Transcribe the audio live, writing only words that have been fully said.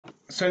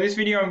So in this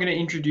video, I'm going to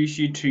introduce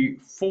you to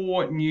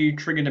 4 new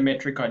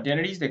trigonometric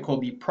identities. They're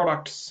called the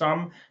product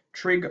sum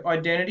trig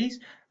identities.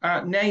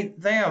 Now,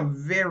 they are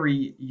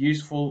very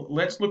useful.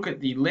 Let's look at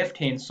the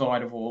left-hand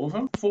side of all of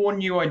them. 4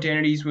 new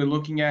identities we're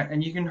looking at,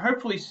 and you can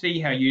hopefully see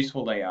how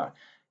useful they are.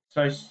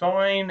 So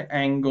sine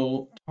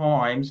angle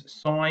times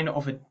sine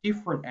of a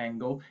different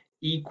angle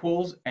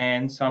equals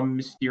and some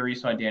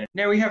mysterious identity.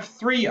 Now we have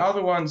 3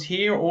 other ones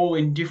here, all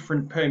in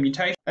different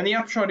permutations, and the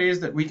upshot is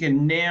that we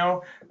can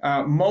now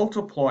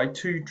multiply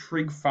 2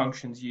 trig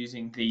functions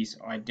using these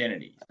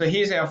identities. So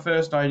here's our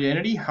first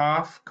identity,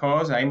 half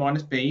cos a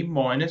minus b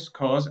minus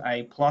cos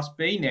a plus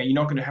b. Now you're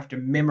not going to have to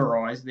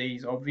memorize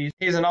these, obviously.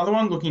 Here's another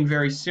one looking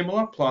very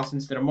similar, plus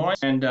instead of minus,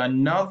 and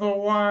another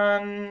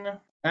one.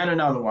 And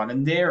another one,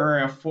 and there are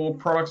our 4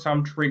 product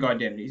sum trig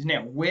identities.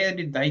 Now, where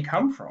did they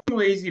come from? It's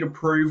really easy to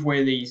prove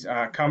where these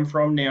come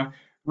from. Now,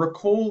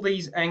 recall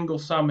these angle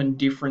sum and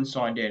difference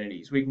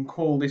identities. We can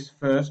call this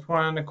first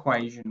one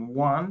equation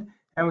 1,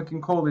 and we can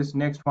call this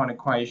next one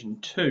equation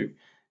 2.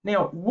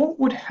 Now, what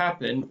would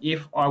happen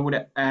if I were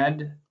to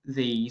add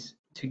these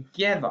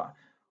together?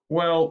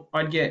 Well,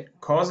 I'd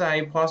get cos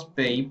a plus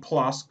b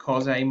plus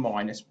cos a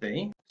minus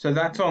b. So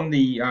that's on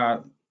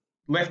the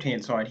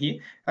left-hand side here,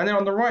 and then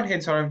on the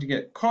right-hand side I have to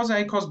get cos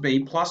a cos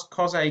b plus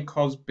cos a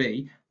cos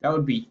b. That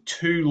would be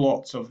 2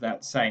 lots of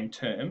that same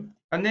term.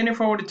 And then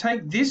if I were to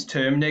take this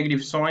term,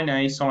 negative sine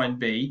a sine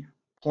b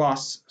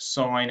plus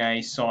sine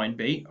a sine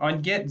b,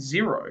 I'd get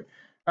 0.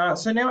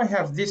 So now I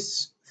have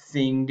this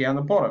thing down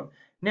the bottom.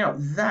 Now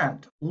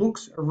that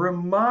looks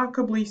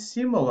remarkably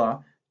similar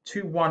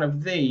to one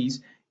of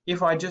these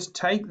if I just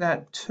take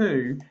that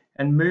 2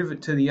 and move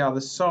it to the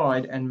other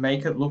side and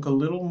make it look a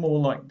little more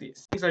like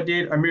this. As I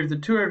did, I moved the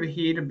 2 over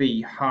here to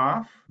be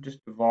half, just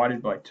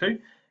divided by 2,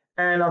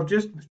 and I've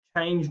just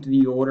changed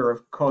the order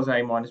of cos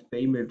a minus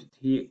b, moved it to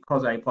here,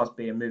 cos a plus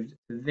b, and moved it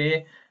to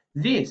there.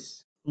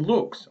 This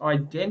looks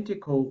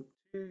identical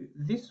to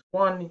this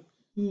one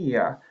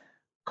here.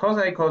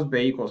 Cos a cos b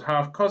equals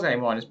half cos a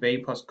minus b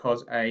plus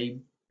cos a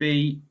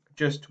b,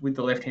 just with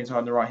the left-hand side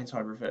and the right-hand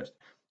side reversed.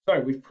 So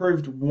we've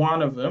proved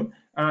one of them.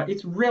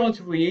 It's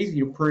relatively easy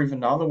to prove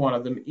another one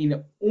of them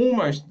in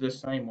almost the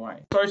same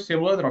way. So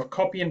similar that I've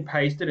copy and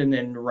pasted and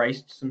then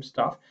erased some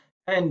stuff.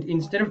 And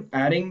instead of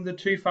adding the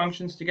 2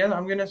 functions together,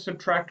 I'm going to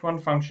subtract one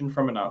function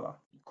from another.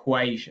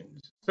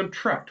 Equations.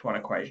 Subtract one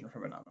equation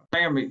from another.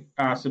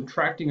 I'm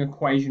subtracting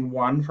equation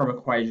 1 from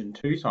equation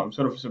 2, so I'm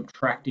sort of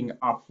subtracting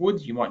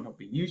upwards. You might not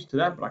be used to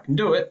that, but I can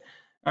do it.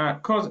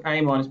 Cos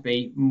a minus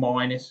b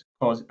minus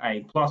cos a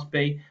plus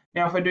b.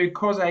 Now if I do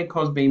cos a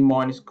cos b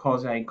minus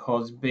cos a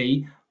cos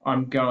b,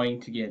 I'm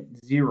going to get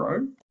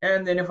 0.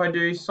 And then if I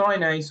do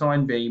sine a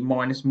sine b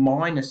minus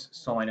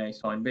sine a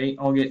sine b,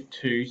 I'll get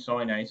 2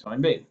 sine a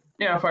sine b.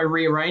 Now if I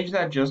rearrange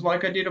that just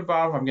like I did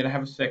above, I'm going to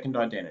have a second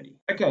identity.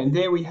 Okay, and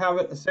there we have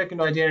it, a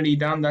second identity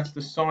done. That's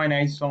the sine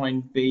a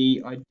sine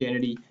b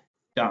identity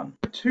done.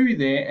 2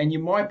 there, and you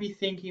might be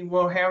thinking,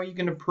 well, how are you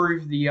going to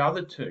prove the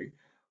other 2?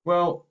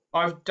 Well,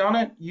 I've done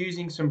it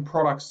using some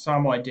product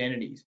sum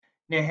identities.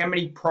 Now, how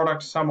many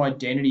product sum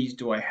identities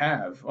do I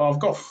have? Well, I've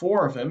got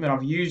 4 of them, and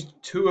I've used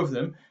 2 of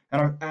them, and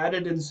I've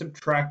added and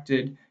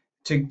subtracted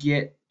to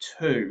get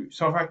 2.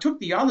 So if I took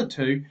the other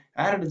 2,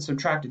 added and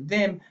subtracted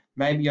them,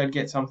 maybe I'd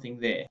get something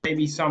there.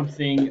 Maybe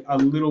something a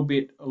little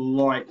bit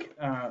like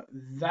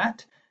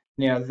that.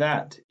 Now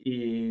that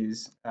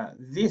is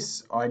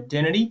this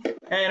identity,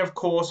 and of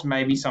course,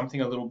 maybe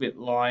something a little bit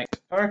like,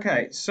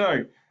 okay,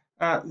 so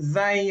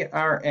they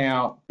are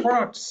our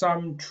product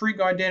sum trig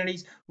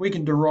identities. We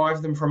can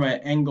derive them from our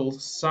angle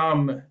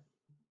sum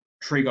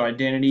trig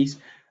identities.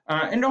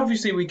 And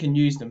obviously we can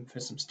use them for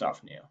some stuff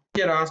now.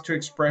 Get asked to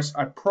express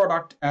a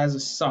product as a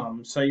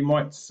sum. So you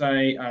might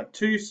say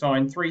 2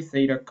 sine 3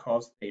 theta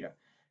cos theta.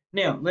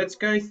 Now let's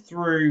go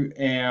through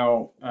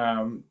our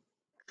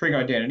trig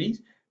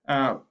identities.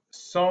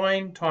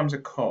 Sine times a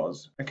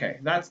cos. Okay,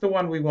 that's the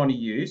one we want to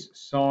use.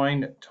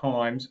 Sine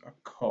times a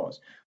cos.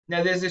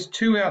 Now there's this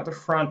 2 out the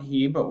front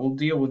here, but we'll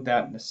deal with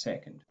that in a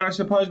second. I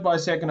suppose by a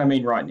second I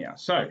mean right now.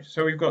 So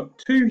we've got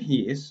 2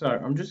 here, so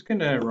I'm just going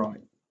to write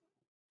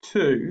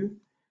 2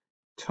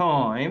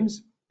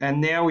 times,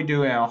 and now we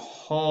do our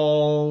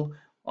whole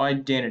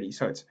identity.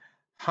 So it's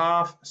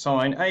half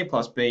sine a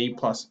plus b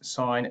plus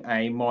sine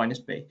a minus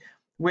b,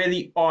 where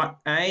the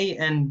a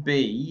and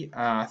b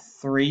are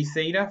 3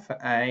 theta for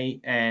a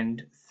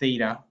and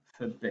theta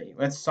for b.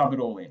 Let's sub it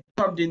all in.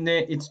 Subbed in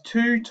there, it's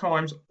 2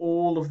 times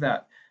all of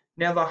that.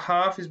 Now the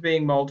half is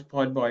being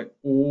multiplied by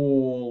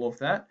all of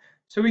that.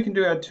 So we can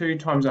do our 2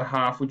 times a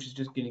half, which is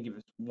just going to give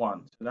us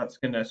 1. So that's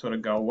going to sort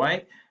of go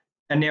away.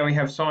 And now we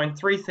have sine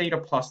 3 theta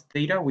plus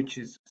theta, which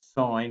is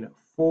sine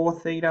 4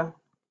 theta.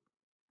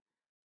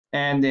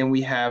 And then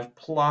we have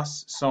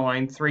plus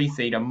sine 3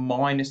 theta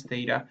minus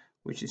theta,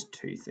 which is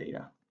 2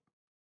 theta.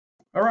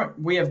 All right,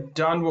 we have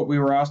done what we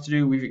were asked to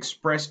do. We've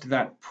expressed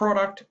that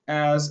product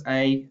as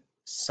a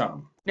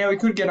sum. Now we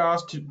could get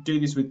asked to do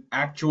this with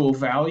actual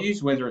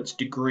values, whether it's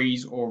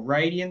degrees or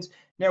radians.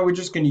 Now we're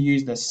just going to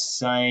use the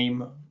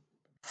same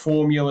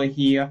formula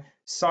here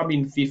sub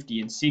in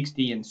 50 and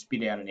 60 and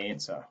spit out an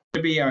answer.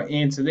 To be our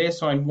answer there,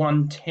 sine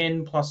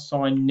 110 plus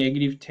sine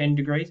negative 10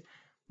 degrees.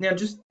 Now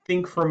just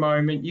think for a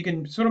moment, you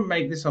can sort of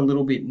make this a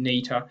little bit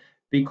neater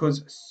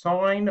because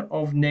sine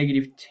of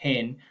negative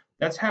 10,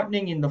 that's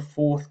happening in the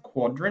fourth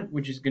quadrant,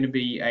 which is going to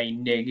be a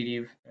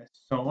negative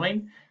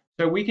sign.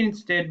 So we can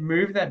instead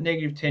move that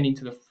negative 10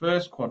 into the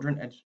first quadrant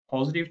as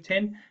positive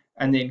 10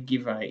 and then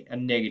give a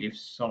negative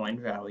sign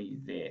value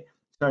there.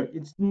 So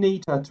it's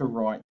neater to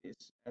write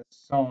this as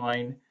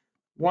sine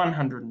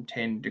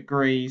 110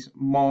 degrees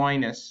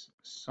minus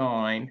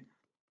sine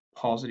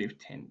positive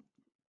 10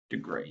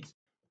 degrees.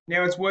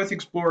 Now it's worth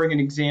exploring an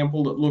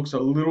example that looks a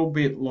little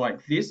bit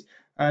like this.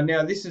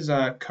 Now this is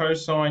a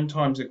cosine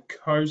times a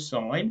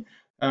cosine,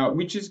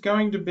 which is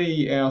going to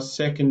be our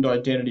second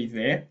identity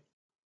there.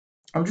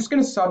 I'm just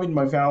going to sub in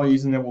my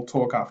values and then we'll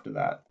talk after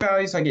that.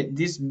 Values, I get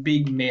this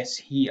big mess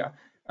here.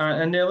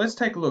 And now let's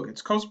take a look.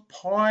 It's cos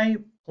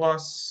theta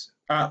plus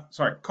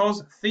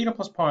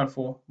pi on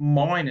 4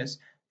 minus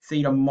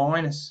theta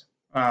minus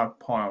pi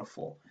on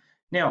 4.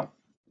 Now,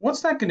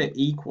 what's that going to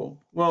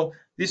equal? Well,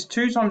 this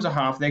 2 times a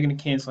half, they're going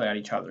to cancel out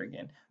each other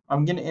again.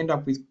 I'm going to end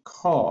up with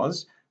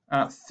cos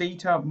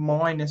theta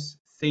minus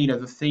theta.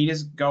 The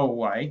thetas go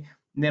away.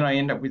 And then I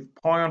end up with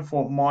pi on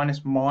 4 minus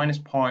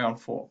pi on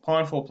 4. Pi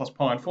on 4 plus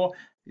pi on 4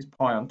 is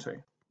pi on 2.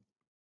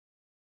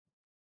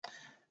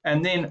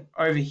 And then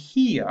over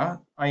here,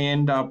 I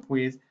end up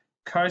with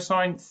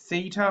cosine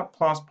theta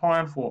plus pi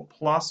on 4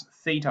 plus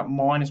theta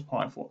minus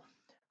pi on 4.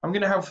 I'm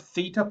going to have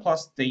theta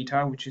plus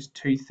theta, which is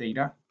 2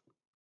 theta.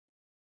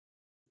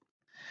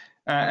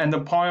 And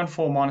the pi on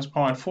 4 minus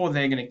pi on 4,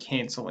 they're going to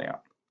cancel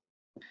out.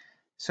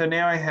 So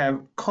now I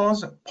have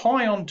cos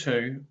pi on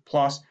 2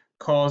 plus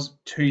cos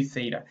 2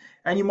 theta.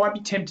 And you might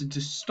be tempted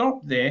to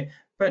stop there,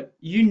 but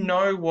you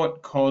know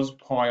what cos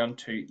pi on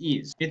 2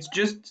 is. It's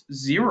just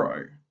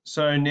 0.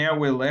 So now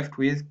we're left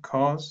with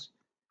cos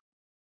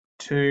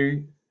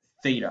 2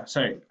 theta.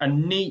 So a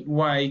neat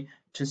way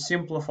to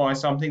simplify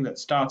something that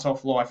starts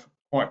off life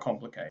quite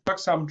complicated.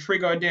 Some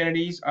trig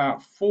identities are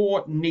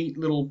 4 neat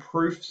little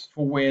proofs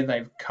for where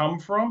they've come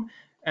from,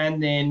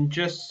 and then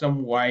just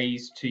some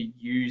ways to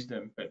use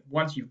them. But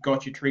once you've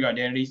got your trig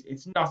identities,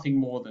 it's nothing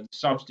more than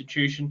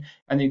substitution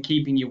and then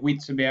keeping your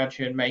wits about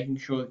you and making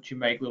sure that you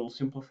make little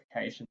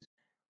simplifications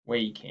where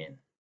you can.